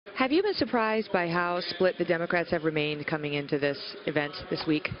Have you been surprised by how split the Democrats have remained coming into this event this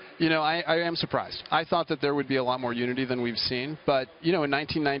week? You know, I am surprised. I thought that there would be a lot more unity than we've seen. But, you know, in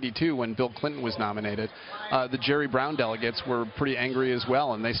 1992, when Bill Clinton was nominated, the Jerry Brown delegates were pretty angry as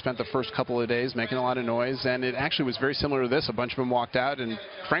well. And they spent the first couple of days making a lot of noise. And it actually was very similar to this. A bunch of them walked out. And,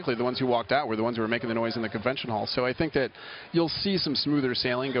 frankly, the ones who walked out were the ones who were making the noise in the convention hall. So I think that you'll see some smoother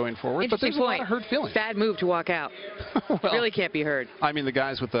sailing going forward. But there's a lot of hurt feelings. Bad move to walk out. Well, really can't be heard. I mean, the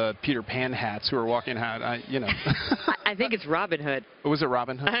guys with the Peter Pan hats who are walking out, you know. I think it's Robin Hood. Was it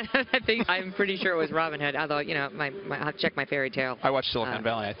Robin Hood? I'm pretty sure it was Robin Hood, although, you know, I'll check my fairy tale. I watched Silicon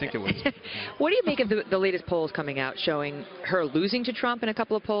Valley. I think it was. What do you make of the latest polls coming out showing her losing to Trump in a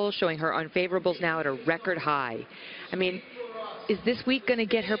couple of polls, showing her unfavorables now at a record high? I mean, is this week going to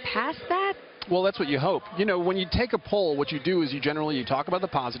get her past that? Well, that's what you hope. You know, when you take a poll, what you do is you talk about the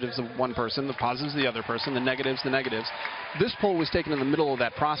positives of one person, the positives of the other person, the negatives, the negatives. This poll was taken in the middle of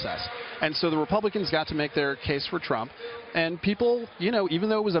that process. And so the Republicans got to make their case for Trump. And people, you know, even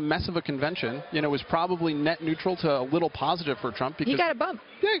though it was a mess of a convention, you know, it was probably net neutral to a little positive for Trump. Because, he got a bump.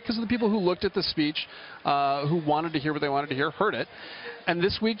 Yeah, because of the people who looked at the speech, who wanted to hear what they wanted to hear, heard it. And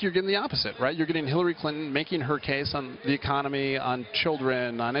this week you're getting the opposite, right? You're getting Hillary Clinton making her case on the economy, on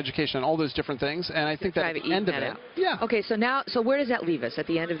children, on education, on all those different things. And I think that at the end of it, yeah. Okay, so where does that leave us at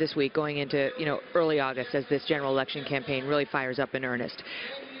the end of this week, going into, you know, early August, as this general election campaign really fires up in earnest?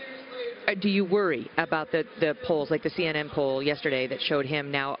 Do you worry about the polls, like the CNN poll yesterday that showed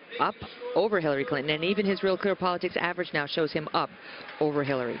him now up over Hillary Clinton, and even his Real Clear Politics average now shows him up over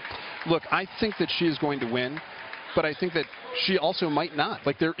Hillary? Look, I think that she is going to win, but I think that she also might not.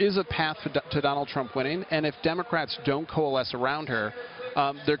 Like, there is a path to Donald Trump winning, and if Democrats don't coalesce around her,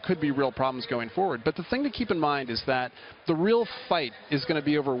 there could be real problems going forward. But the thing to keep in mind is that the real fight is going to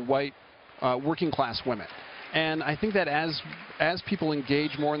be over white working-class women. And I think that as people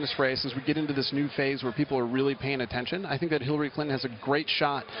engage more in this race, as we get into this new phase where people are really paying attention, I think that Hillary Clinton has a great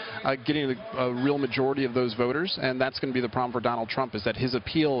shot getting a real majority of those voters. And that's going to be the problem for Donald Trump, is that his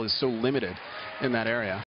appeal is so limited in that area.